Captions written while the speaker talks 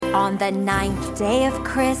On the 9th day of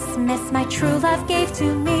Christmas, my true love gave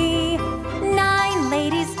to me 9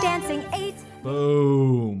 ladies dancing, 8.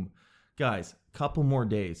 Boom. Guys, couple more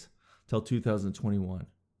days till 2021.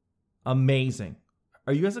 Amazing.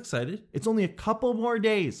 Are you guys excited? It's only a couple more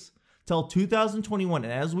days till 2021.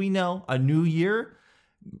 And as we know, a new year,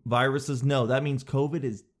 viruses know. That means COVID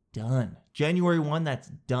is done. January 1, that's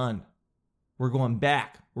done. We're going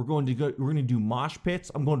back. We're going to do mosh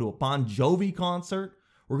pits. I'm going to a Bon Jovi concert.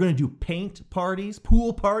 We're going to do paint parties,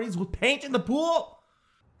 pool parties with paint in the pool.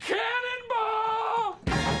 Cannonball!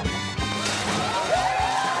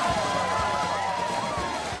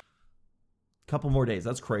 Couple more days.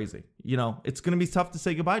 That's crazy. You know, it's going to be tough to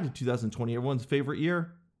say goodbye to 2020, everyone's favorite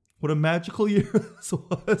year. What a magical year this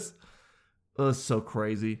was. Oh, it's so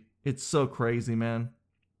crazy. It's so crazy, man.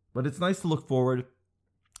 But it's nice to look forward.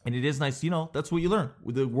 And it is nice, you know, that's what you learn.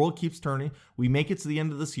 The world keeps turning. We make it to the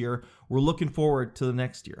end of this year. We're looking forward to the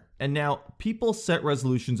next year. And now people set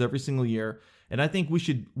resolutions every single year. And I think we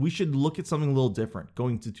should look at something a little different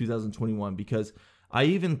going to 2021, because I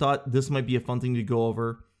even thought this might be a fun thing to go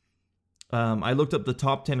over. I looked up the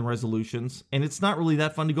top 10 resolutions, and it's not really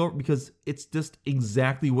that fun to go over because it's just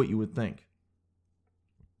exactly what you would think.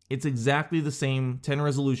 It's exactly the same 10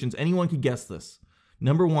 resolutions. Anyone could guess this.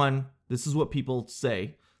 Number 1, this is what people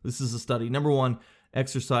say. This is a study. Number 1,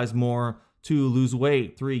 exercise more. 2, lose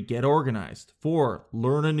weight. 3, get organized. 4,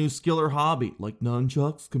 learn a new skill or hobby, like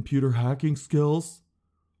nunchucks, computer hacking skills.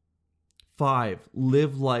 5,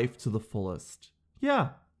 live life to the fullest.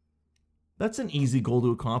 Yeah, that's an easy goal to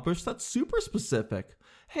accomplish. That's super specific.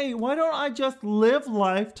 Hey, why don't I just live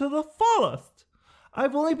life to the fullest?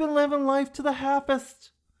 I've only been living life to the halfest.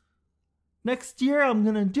 Next year, I'm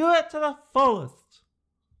going to do it to the fullest.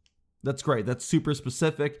 That's great. That's super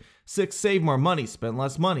specific. 6, save more money, spend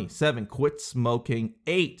less money. 7, quit smoking.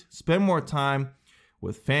 8, spend more time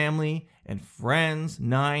with family and friends.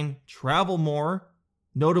 9, travel more.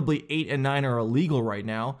 Notably, 8 and 9 are illegal right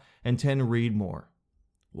now. And 10, read more.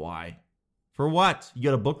 Why? For what? You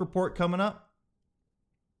got a book report coming up?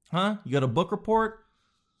 Huh? You got a book report?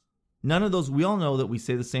 None of those. We all know that we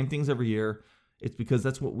say the same things every year. It's because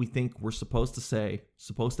that's what we think we're supposed to say,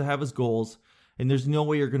 supposed to have as goals. And there's no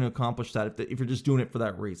way you're going to accomplish that if you're just doing it for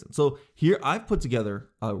that reason. So here I've put together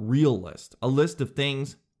a real list, a list of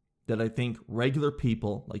things that I think regular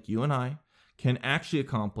people like you and I can actually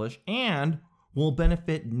accomplish and will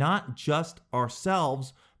benefit not just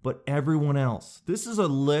ourselves, but everyone else. This is a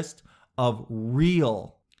list of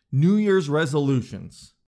real New Year's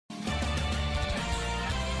resolutions.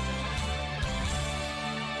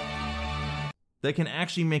 That can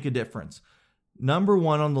actually make a difference. Number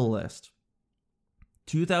 1 on the list.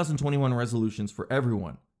 2021 resolutions for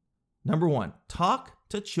everyone. Number 1, talk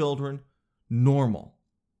to children normal.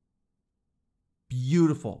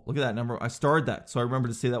 Beautiful. Look at that number. I started that, so I remember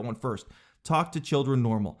to say that one first. Talk to children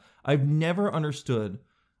normal. I've never understood.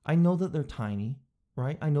 I know that they're tiny,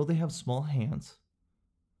 right? I know they have small hands.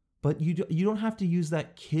 But you don't have to use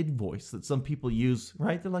that kid voice that some people use,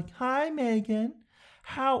 right? They're like, "Hi, Megan.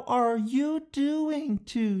 How are you doing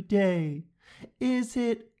today? Is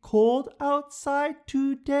it cold outside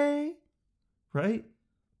today?" Right?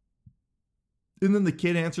 And then the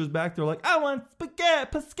kid answers back. They're like, "I want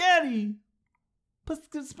spaghetti.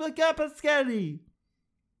 Spaghetti.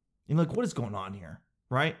 And like, what is going on here?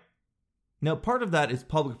 Right? Now, part of that is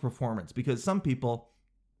public performance, because some people,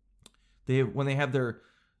 when they have their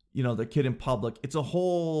kid in public, it's a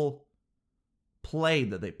whole play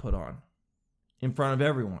that they put on in front of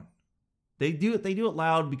everyone. They do it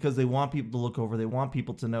loud because they want people to look over. They want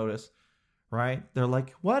people to notice, right? They're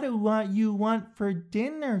like, "What do you want for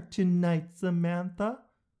dinner tonight, Samantha?"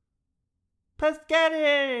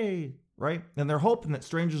 "Spaghetti!" Right? And they're hoping that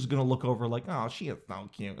strangers are going to look over like, "Oh, she is so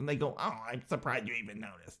cute." And they go, "Oh, I'm surprised you even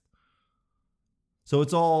noticed." So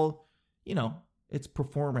it's all, it's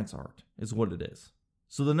performance art is what it is.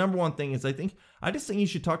 So the number 1 thing is I just think you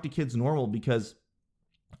should talk to kids normal, because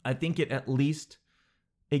I think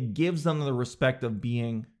it gives them the respect of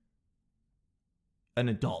being an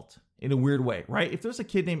adult in a weird way, right? If there's a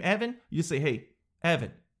kid named Evan, you just say, "Hey,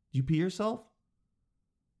 Evan, did you pee yourself?"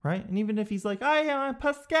 Right? And even if he's like, "I am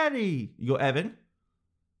spaghetti," you go, "Evan,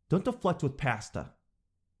 don't deflect with pasta.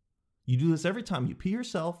 You do this every time you pee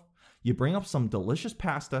yourself. You bring up some delicious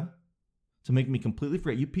pasta to make me completely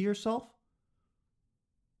forget. You pee yourself."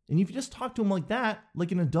 And if you just talk to them like that,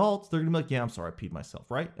 like an adult, they're going to be like, "Yeah, I'm sorry, I peed myself,"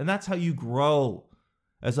 right? And that's how you grow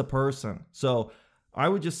as a person. So I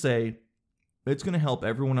would just say it's going to help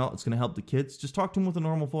everyone else. It's going to help the kids. Just talk to them with a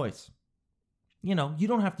normal voice. You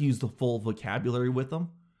don't have to use the full vocabulary with them.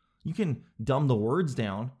 You can dumb the words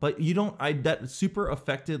down, but you don't. That super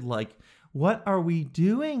affected, like, what are we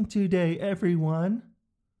doing today, everyone?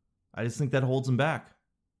 I just think that holds them back.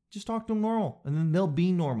 Just talk to them normal, and then they'll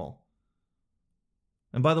be normal.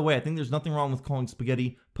 And by the way, I think there's nothing wrong with calling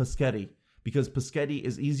spaghetti Paschetti, because Paschetti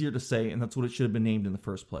is easier to say, and that's what it should have been named in the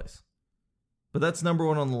first place. But that's number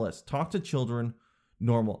one on the list. Talk to children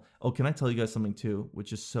normal. Oh, can I tell you guys something too,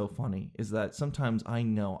 which is so funny, is that sometimes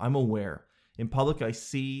I'm aware. In public, I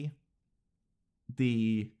see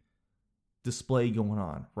the display going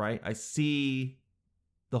on, right? I see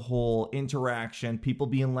the whole interaction, people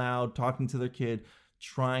being loud, talking to their kid,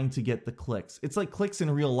 trying to get the clicks. It's like clicks in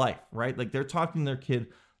real life, right? Like they're talking to their kid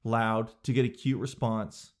loud to get a cute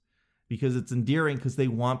response because it's endearing, because they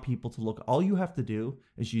want people to look. All you have to do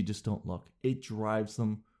is you just don't look. It drives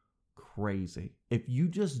them crazy. If you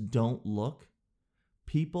just don't look,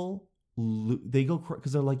 people, they go crazy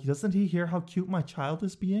because they're like, doesn't he hear how cute my child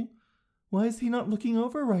is being? Why is he not looking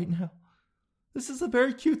over right now? This is a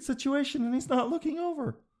very cute situation and he's not looking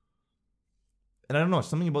over. And I don't know,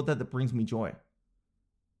 something about that brings me joy.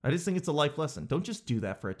 I just think it's a life lesson. Don't just do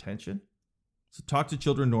that for attention. So talk to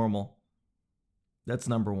children normal. That's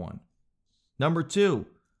number one. Number two,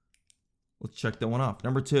 let's check that one off.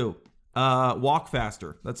 Number two, walk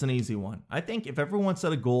faster. That's an easy one. I think if everyone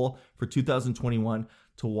set a goal for 2021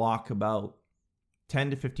 to walk about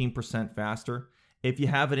 10 to 15% faster, if you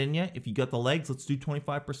have it in you, if you got the legs, let's do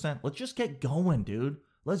 25%. Let's just get going, dude.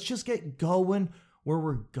 Let's just get going where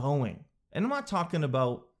we're going. And I'm not talking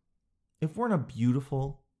about if we're in a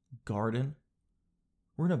beautiful garden,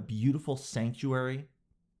 we're in a beautiful sanctuary,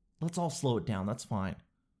 let's all slow it down. That's fine.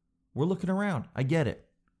 We're looking around. I get it.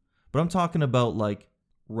 But I'm talking about like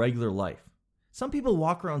regular life. Some people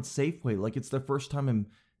walk around Safeway like it's their first time in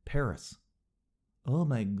Paris. Oh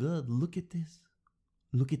my God, look at this.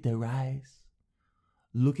 Look at the rice.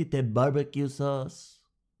 Look at that barbecue sauce.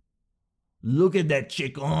 Look at that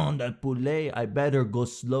chicken, that poulet. I better go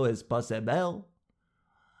slow as possible.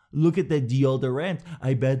 Look at the deodorant.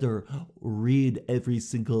 I better read every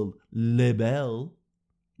single label.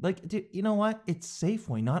 Like, dude, you know what? It's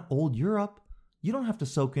Safeway, not old Europe. You don't have to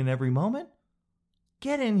soak in every moment.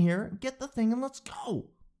 Get in here, get the thing, and let's go.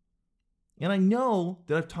 And I know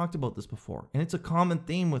that I've talked about this before, and it's a common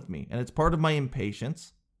theme with me, and it's part of my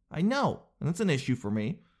impatience. I know, and it's an issue for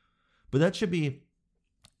me. But that should be,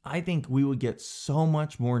 I think we would get so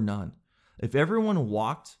much more done if everyone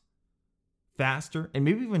walked faster and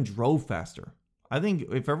maybe even drove faster. I think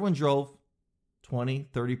if everyone drove 20,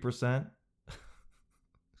 30%,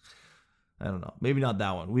 I don't know, maybe not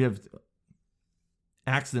that one. We have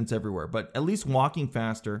accidents everywhere, but at least walking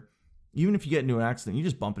faster. Even if you get into an accident, you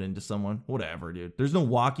just bump it into someone, whatever, dude. There's no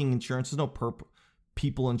walking insurance. There's no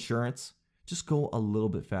people insurance. Just go a little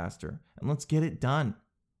bit faster and let's get it done.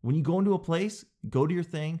 When you go into a place, go to your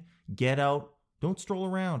thing, get out. Don't stroll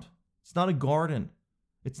around. It's not a garden.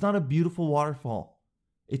 It's not a beautiful waterfall.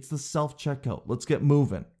 It's the self-checkout. Let's get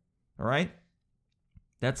moving. All right?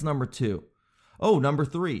 That's number two. Oh, number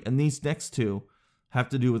three. And these next two have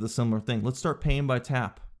to do with a similar thing. Let's start paying by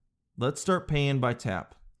tap. Let's start paying by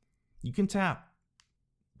tap. You can tap.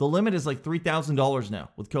 The limit is like $3,000 now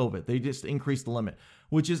with COVID. They just increased the limit,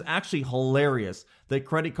 which is actually hilarious that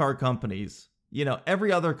credit card companies, you know,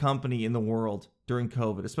 every other company in the world during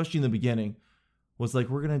COVID, especially in the beginning, was like,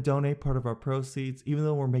 we're going to donate part of our proceeds. Even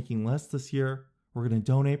though we're making less this year, we're going to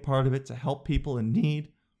donate part of it to help people in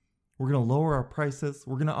need. We're going to lower our prices.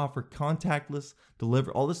 We're going to offer contactless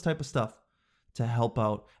delivery, all this type of stuff to help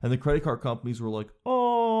out. And the credit card companies were like,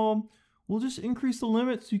 oh, we'll just increase the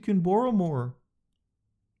limit so you can borrow more.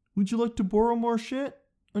 Would you like to borrow more shit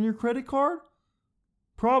on your credit card?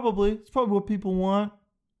 Probably. It's probably what people want.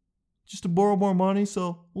 Just to borrow more money.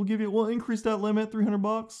 So we'll increase that limit,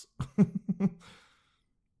 $300.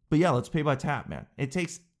 But yeah, let's pay by tap, man. It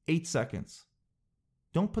takes 8 seconds.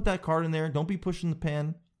 Don't put that card in there. Don't be pushing the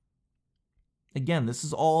pen. Again, this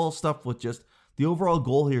is all stuff with just the overall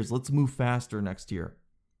goal here is let's move faster next year.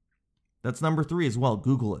 That's number 3 as well.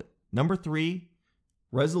 Google it. Number 3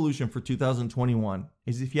 resolution for 2021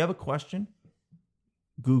 is if you have a question,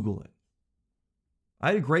 Google it. I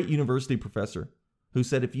had a great university professor who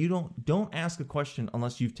said if you don't ask a question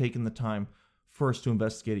unless you've taken the time first to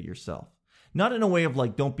investigate it yourself. Not in a way of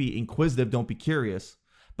like, don't be inquisitive, don't be curious,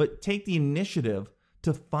 but take the initiative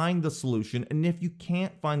to find the solution. And if you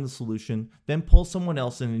can't find the solution, then pull someone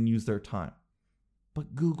else in and use their time.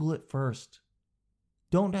 But Google it first.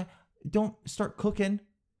 Don't start cooking.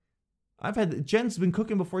 Jen's been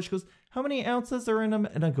cooking before. She goes, how many ounces are in them?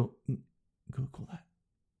 And I go, Google that.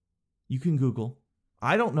 You can Google.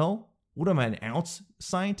 I don't know. What am I, an ounce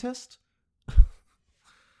scientist?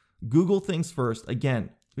 Google things first.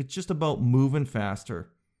 Again, it's just about moving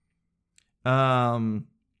faster. Number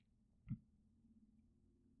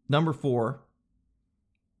 4,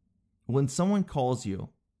 when someone calls you,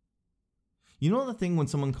 you know the thing when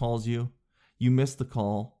someone calls you, you miss the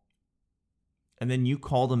call, and then you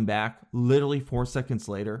call them back literally 4 seconds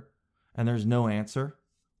later, and there's no answer?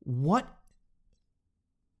 What?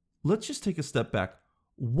 Let's just take a step back.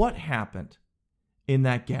 What happened in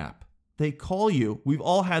that gap? They call you. We've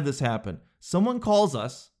all had this happen. Someone calls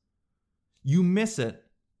us. You miss it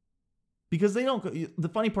because they don't. The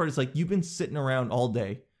funny part is, like, you've been sitting around all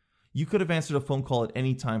day. You could have answered a phone call at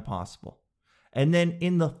any time possible. And then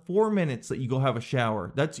in the 4 minutes that you go have a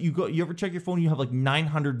shower, you ever check your phone? You have like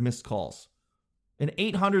 900 missed calls. And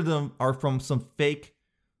 800 of them are from some fake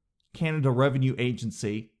Canada Revenue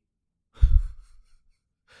Agency.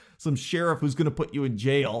 Some sheriff who's going to put you in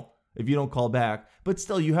jail if you don't call back. But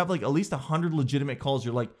still, you have like at least 100 legitimate calls.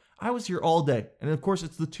 You're like, I was here all day. And of course,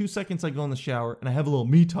 it's the 2 seconds I go in the shower and I have a little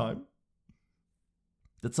me time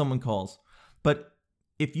that someone calls. But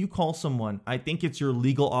if you call someone, I think it's your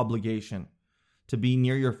legal obligation to be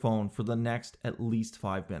near your phone for the next at least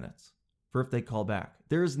 5 minutes for if they call back.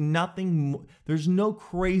 There's no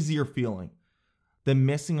crazier feeling than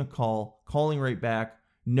missing a call, calling right back,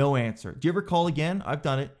 no answer. Do you ever call again? I've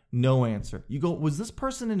done it. No answer. You go, was this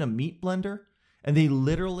person in a meat blender? And they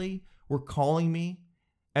literally were calling me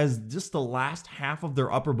as just the last half of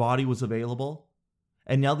their upper body was available.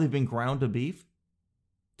 And now they've been ground to beef?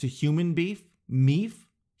 To human beef? Meef?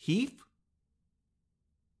 Heef?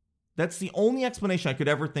 That's the only explanation I could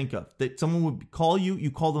ever think of. That someone would call you,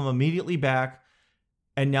 you call them immediately back,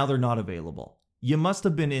 and now they're not available. You must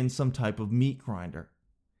have been in some type of meat grinder.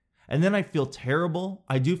 And then I feel terrible.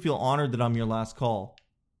 I do feel honored that I'm your last call.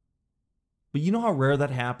 But you know how rare that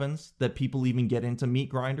happens, that people even get into meat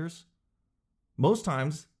grinders? Most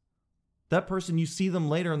times, that person, you see them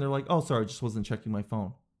later and they're like, oh, sorry, I just wasn't checking my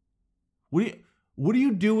phone. What do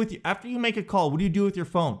you do with after you make a call, what do you do with your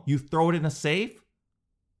phone? You throw it in a safe?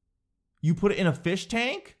 You put it in a fish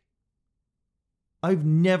tank? I've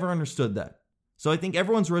never understood that. So I think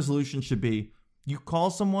everyone's resolution should be, you call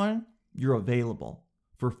someone, you're available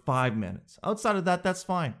for 5 minutes. Outside of that, that's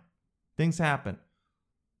fine. Things happen.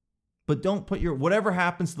 But don't put whatever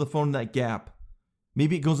happens to the phone in that gap.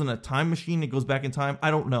 Maybe it goes in a time machine, it goes back in time.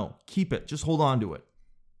 I don't know. Keep it. Just hold on to it.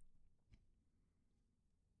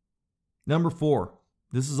 Number 4.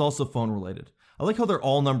 This is also phone related. I like how they're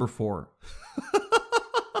all number 4.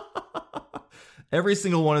 Every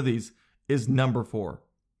single one of these is number 4.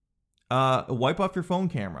 Wipe off your phone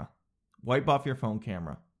camera. Wipe off your phone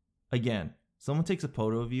camera. Again, someone takes a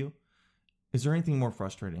photo of you. Is there anything more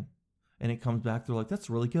frustrating? And it comes back, they're like,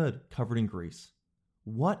 that's really good, covered in grease.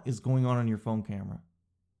 What is going on your phone camera?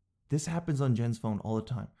 This happens on Jen's phone all the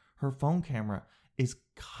time. Her phone camera is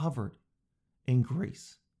covered in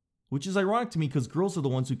grease, which is ironic to me because girls are the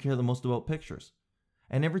ones who care the most about pictures.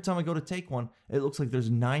 And every time I go to take one, it looks like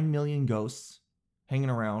there's 9 million ghosts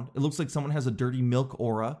hanging around. It looks like someone has a dirty milk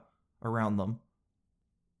aura around them.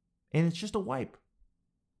 And it's just a wipe.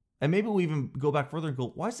 And maybe we even go back further and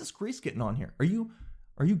go, why is this grease getting on here? Are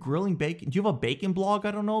you grilling bacon? Do you have a bacon blog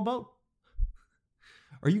I don't know about?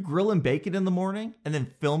 Are you grilling bacon in the morning and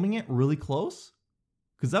then filming it really close?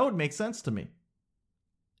 Because that would make sense to me.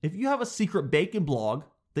 If you have a secret bacon blog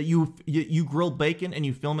that you grill bacon and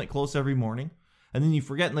you film it close every morning, and then you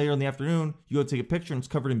forget and later in the afternoon, you go take a picture and it's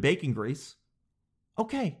covered in bacon grease.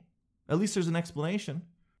 Okay, at least there's an explanation.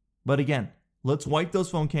 But again, let's wipe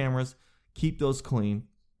those phone cameras, keep those clean.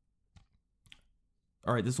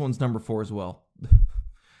 All right, this one's number 4 as well.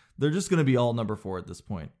 They're just going to be all number 4 at this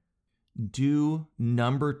point. Do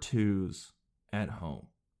number 2s at home.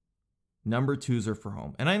 Number 2s are for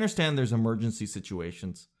home. And I understand there's emergency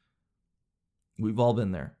situations. We've all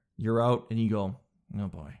been there. You're out and you go, oh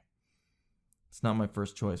boy, it's not my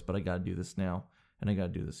first choice, but I got to do this now. And I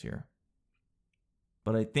got to do this here.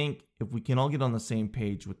 But I think if we can all get on the same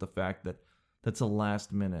page with the fact that that's a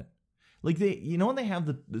last minute. Like when they have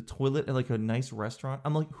the toilet at like a nice restaurant,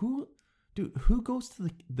 I'm like, who goes to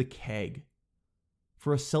the keg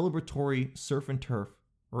for a celebratory surf and turf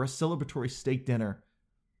or a celebratory steak dinner?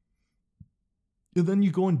 And then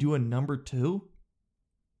you go and do a number 2?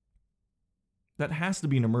 That has to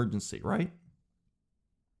be an emergency, right?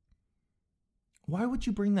 Why would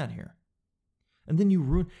you bring that here? And then you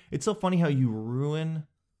ruin... It's so funny how you ruin...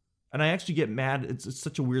 And I actually get mad. It's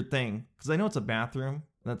such a weird thing. Because I know it's a bathroom.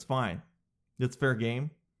 And that's fine. It's fair game.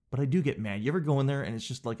 But I do get mad. You ever go in there and it's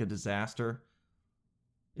just like a disaster?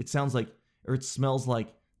 It sounds like... Or it smells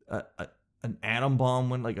like an atom bomb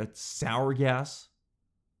when like a sour gas.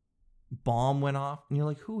 bomb went off, and you're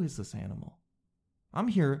like, who is this animal? I'm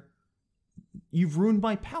here. You've ruined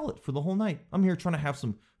my palate for the whole night. I'm here trying to have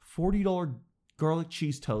some $40 garlic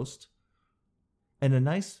cheese toast and a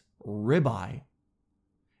nice ribeye.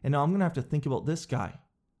 And now I'm going to have to think about this guy.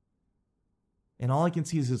 And all I can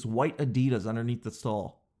see is his white Adidas underneath the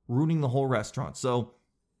stall, ruining the whole restaurant. So,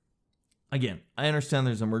 again, I understand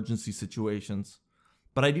there's emergency situations,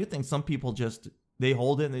 but I do think some people just, they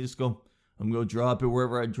hold it and they just go, I'm going to drop it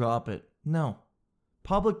wherever I drop it. No.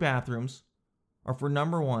 Public bathrooms are for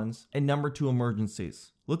number ones and number two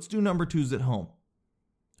emergencies. Let's do number twos at home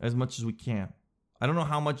as much as we can. I don't know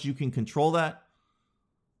how much you can control that.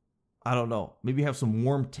 I don't know. Maybe have some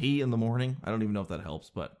warm tea in the morning. I don't even know if that helps,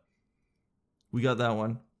 but we got that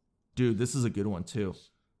one. Dude, this is a good one too.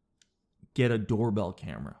 Get a doorbell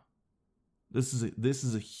camera. This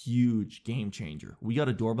is a huge game changer. We got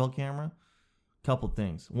a doorbell camera. Couple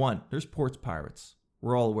things. One, there's ports pirates.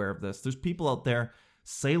 We're all aware of this. There's people out there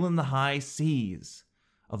sailing the high seas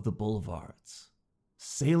of the boulevards,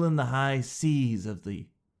 sailing the high seas of the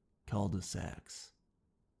cul-de-sacs,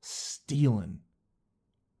 stealing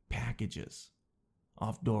packages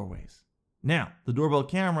off doorways. Now, the doorbell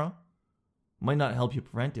camera might not help you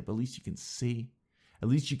prevent it, but at least you can see. At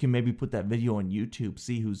least you can maybe put that video on YouTube,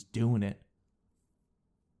 see who's doing it.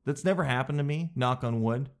 That's never happened to me, knock on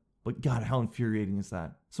wood. But God, how infuriating is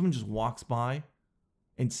that? Someone just walks by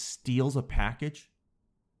and steals a package.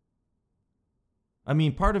 I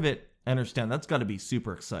mean, part of it, I understand, that's got to be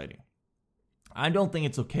super exciting. I don't think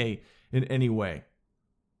it's okay in any way.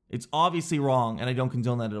 It's obviously wrong, and I don't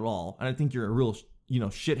condone that at all. And I think you're a real,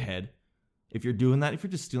 shithead if you're doing that. If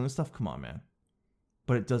you're just stealing stuff, come on, man.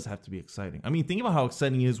 But it does have to be exciting. I mean, think about how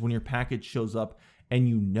exciting it is when your package shows up and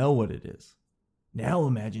you know what it is. Now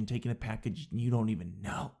imagine taking a package and you don't even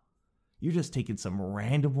know. You're just taking some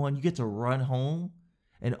random one. You get to run home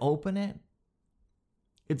and open it.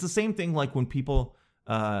 It's the same thing like when people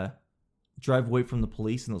drive away from the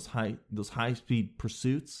police in those high-speed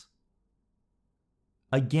pursuits.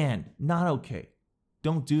 Again, not okay.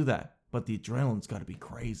 Don't do that. But the adrenaline's got to be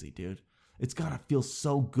crazy, dude. It's got to feel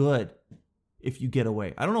so good if you get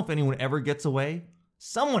away. I don't know if anyone ever gets away.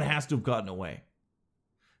 Someone has to have gotten away.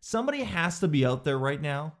 Somebody has to be out there right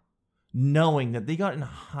now knowing that they got in a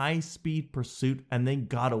high-speed pursuit and they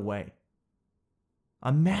got away.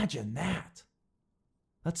 Imagine that.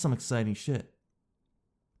 That's some exciting shit.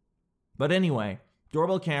 But anyway,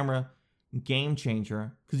 doorbell camera, game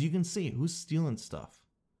changer, because you can see who's stealing stuff.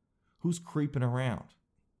 Who's creeping around.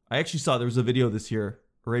 I actually saw there was a video this year,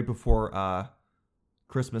 right before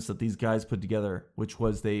Christmas, that these guys put together, which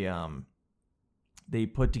was they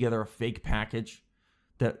put together a fake package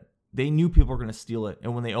that they knew people were going to steal it.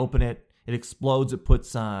 And when they open it, it explodes. It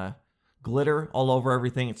puts glitter all over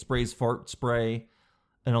everything. It sprays fart spray.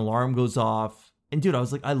 An alarm goes off. And dude, I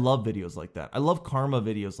was like, I love videos like that. I love karma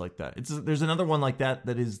videos like that. There's another one like that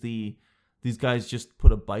is these guys just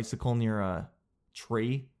put a bicycle near a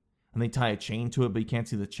tree and they tie a chain to it, but you can't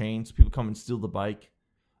see the chain. So people come and steal the bike.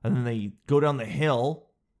 And then they go down the hill.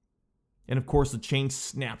 And of course, the chain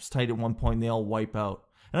snaps tight at one point and they all wipe out.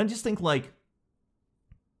 And I just think like,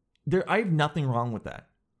 I have nothing wrong with that.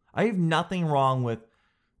 I have nothing wrong with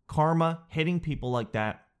karma hitting people like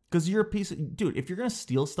that. Because you're a piece of... Dude, if you're going to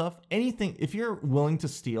steal stuff, anything... If you're willing to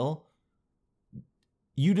steal,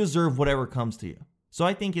 you deserve whatever comes to you. So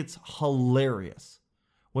I think it's hilarious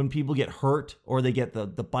when people get hurt or they get the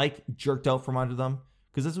bike jerked out from under them.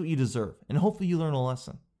 Because that's what you deserve. And hopefully you learn a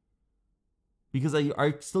lesson. Because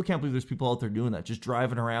I still can't believe there's people out there doing that. Just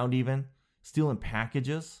driving around even. Stealing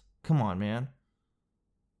packages. Come on, man.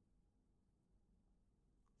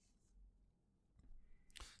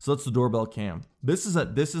 So that's the doorbell cam. This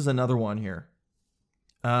is another one here.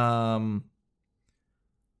 Oh,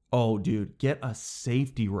 dude, get a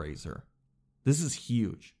safety razor. This is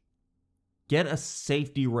huge. Get a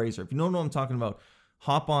safety razor. If you don't know what I'm talking about,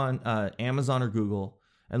 hop on Amazon or Google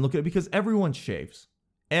and look at it, because everyone shaves.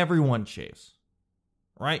 Everyone shaves.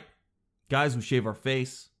 Right? Guys, we shave our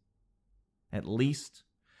face. At least.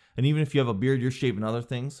 And even if you have a beard, you're shaving other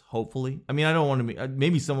things, hopefully. I mean, I don't want to be...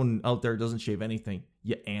 Maybe someone out there doesn't shave anything.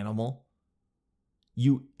 You animal.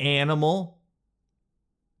 You animal.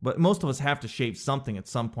 But most of us have to shave something at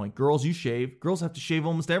some point. Girls, you shave. Girls have to shave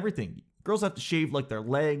almost everything. Girls have to shave like their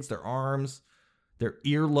legs, their arms, their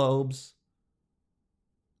earlobes.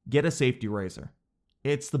 Get a safety razor.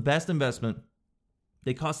 It's the best investment.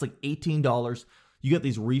 They cost like $18. You get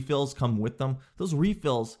these refills come with them. Those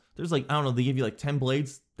refills, there's like, I don't know, they give you like 10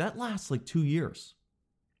 blades. That lasts like 2 years.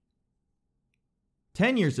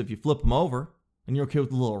 10 years if you flip them over and you're okay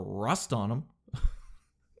with a little rust on them.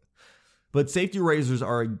 But safety razors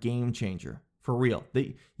are a game changer, for real.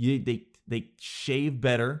 They shave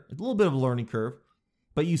better, a little bit of a learning curve,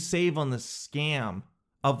 but you save on the scam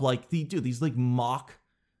of like these like mock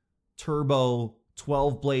turbo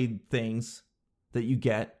 12 blade things that you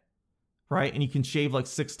get, right? And you can shave like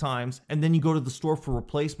 6 times, and then you go to the store for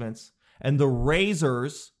replacements, and the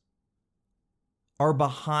razors are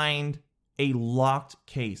behind a locked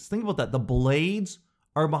case. Think about that. The blades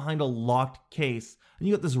are behind a locked case, and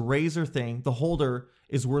you got this razor thing. The holder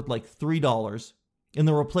is worth like $3, and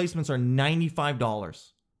the replacements are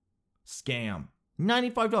 $95. Scam.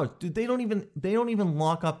 $95. Dude, they don't even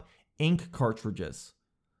lock up ink cartridges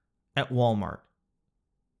at Walmart.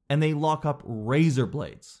 And they lock up razor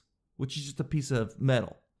blades, which is just a piece of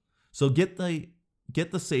metal. So get the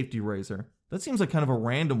safety razor. That seems like kind of a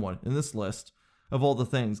random one in this list of all the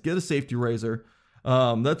things. Get a safety razor.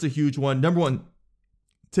 That's a huge one. Number 1,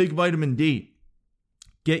 take vitamin D.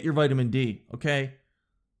 Get your vitamin D, okay?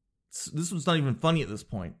 This one's not even funny at this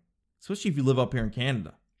point, especially if you live up here in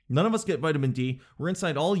Canada. None of us get vitamin D. We're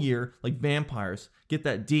inside all year like vampires. Get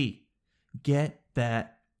that D. Get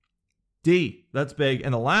that D. That's big.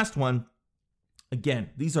 And the last one, again,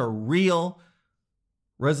 these are real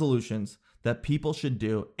resolutions that people should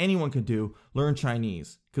do. Anyone could do. Learn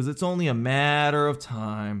Chinese, because it's only a matter of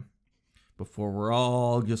time before we're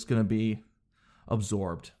all just going to be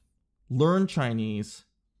absorbed. Learn Chinese.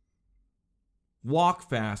 Walk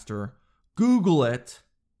faster. Google it.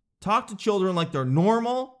 Talk to children like they're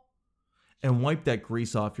normal. And wipe that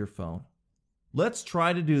grease off your phone. Let's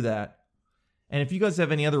try to do that. And if you guys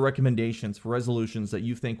have any other recommendations for resolutions that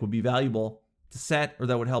you think would be valuable to set or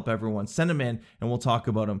that would help everyone, send them in and we'll talk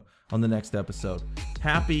about them on the next episode.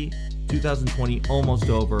 Happy 2020, almost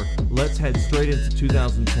over. Let's head straight into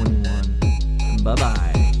 2021.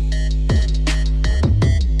 Bye-bye.